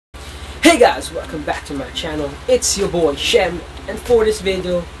Hey guys, welcome back to my channel. It's your boy Shem, and for this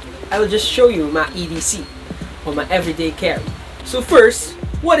video, I will just show you my EDC or my everyday carry. So first,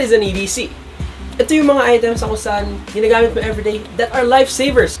 what is an EDC? Ito yung mga items kung saan ginagamit mo everyday that are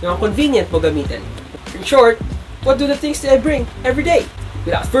lifesavers, na convenient mo gamitin. In short, what do the things that I bring every day?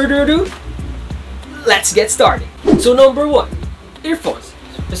 Without further ado, let's get started. So number 1, earphones.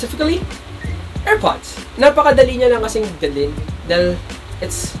 Specifically, AirPods. Napakadali niya lang kasing dalhin dahil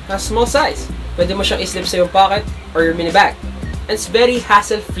it's a small size. Pwede mo siyang islip sa iyong pocket or your mini bag. And it's very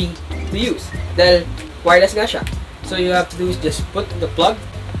hassle-free to use dahil wireless nga siya. So you have to do is just put the plug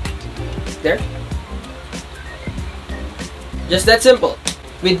there. Just that simple.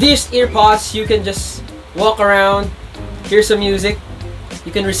 With these earpods, you can just walk around, hear some music, you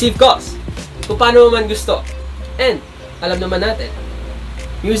can receive calls kung paano mo man gusto. And alam naman natin,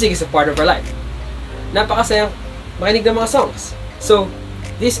 music is a part of our life. Napakasayang makinig ng mga songs. So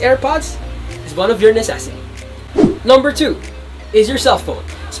these AirPods is one of your necessity. Number 2 is your cell phone.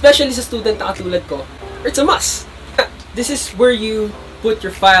 Especially sa student na katulad ko, it's a must. This is where you put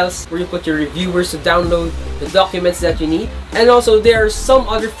your files, where you put your reviewers to download the documents that you need. And also, there are some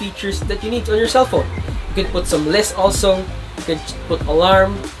other features that you need on your cell phone. You can put some lists also. You can put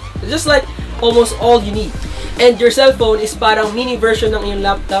alarm. It's just like almost all you need. And your cell phone is parang mini version ng iyong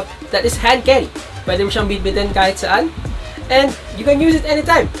laptop that is hand carry. Pwede mo siyang bitbitin kahit saan. And you can use it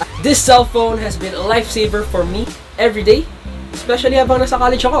anytime. This cell phone has been a lifesaver for me every day, especially habang nasa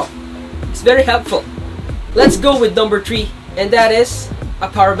college ako. It's very helpful. Let's go with number 3, and that is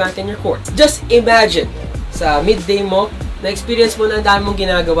a power bank in your court. Just imagine sa midday mo, na-experience mo na ang dami mong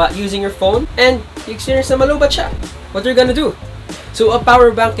ginagawa using your phone, and you experience na malubat siya. What you're gonna do? So a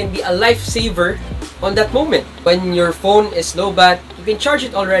power bank can be a lifesaver on that moment. When your phone is low bat, you can charge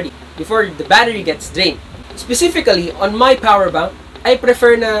it already before the battery gets drained. Specifically, on my power bank, I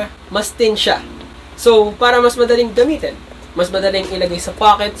prefer na mas thin siya. So, para mas madaling gamitin. Mas madaling ilagay sa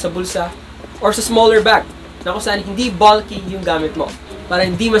pocket, sa bulsa, or sa smaller bag na kung saan hindi bulky yung gamit mo para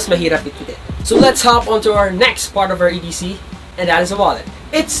hindi mas mahirap bitbitin. So, let's hop onto our next part of our EDC, and that is a wallet.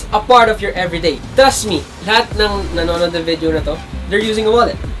 It's a part of your everyday. Trust me, lahat ng nanonood ng video na to, they're using a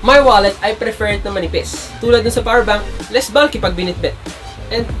wallet. My wallet, I prefer it na manipis. Tulad dun sa power bank, less bulky pag binitbit.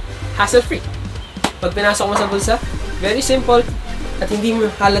 And hassle-free. Pag pinasok mo sa bulsa, very simple at hindi mo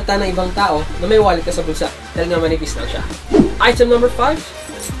halata ng ibang tao na may wallet ka sa bulsa dahil nga manipis lang siya. Item number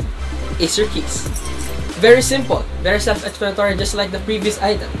 5 is your keys. Very simple, very self-explanatory just like the previous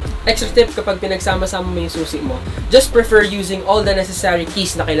item. Extra tip kapag pinagsama-sama mo yung susi mo, just prefer using all the necessary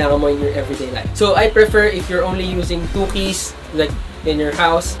keys na kailangan mo in your everyday life. So I prefer if you're only using 2 keys like in your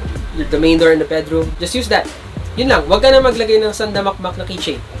house, the main door in the bedroom, just use that. Yun lang, wag ka na maglagay ng sandamakmak na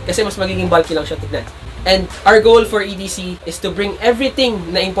keychain kasi mas magiging bulky lang siya tignan. And our goal for EDC is to bring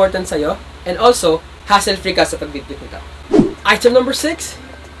everything na important sa'yo and also hassle-free ka sa pagbitbit nito. Item number 6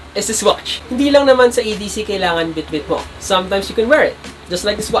 is this watch. Hindi lang naman sa EDC kailangan bitbit mo. Sometimes you can wear it, just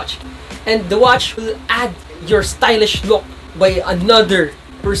like this watch. And the watch will add your stylish look by another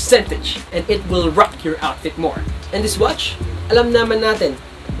percentage and it will rock your outfit more. And this watch, alam naman natin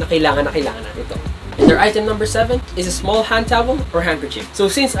na kailangan natin ito. And their item number 7 is a small hand towel or handkerchief.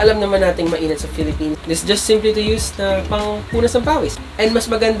 So since alam naman nating mainit sa Philippines, this is just simply to use na pang punas ng pawis. And mas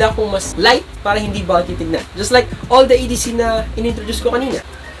maganda kung mas light para hindi bulky tignan. Just like all the EDC na in-introduce ko kanina.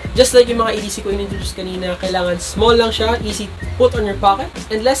 Just like yung mga EDC ko in-introduce kanina, kailangan small lang siya, easy to put on your pocket,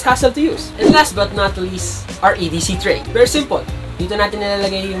 and less hassle to use. And last but not least, our EDC tray. Very simple. Dito natin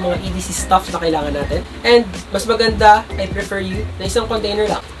nilalagay yung mga EDC stuff na kailangan natin. And mas maganda, I prefer you, na isang container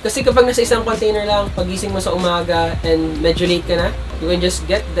lang. Kasi kapag nasa isang container lang, pagising mo sa umaga and medyo late ka na, you can just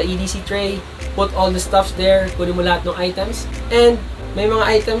get the EDC tray, put all the stuff there, kunin mo lahat ng items, and may mga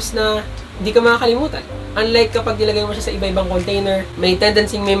items na hindi ka makakalimutan. Unlike kapag nilagay mo siya sa iba-ibang container, may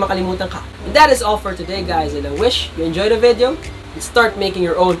tendency may makalimutan ka. And that is all for today, guys, and I wish you enjoyed the video and start making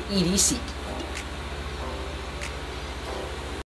your own EDC.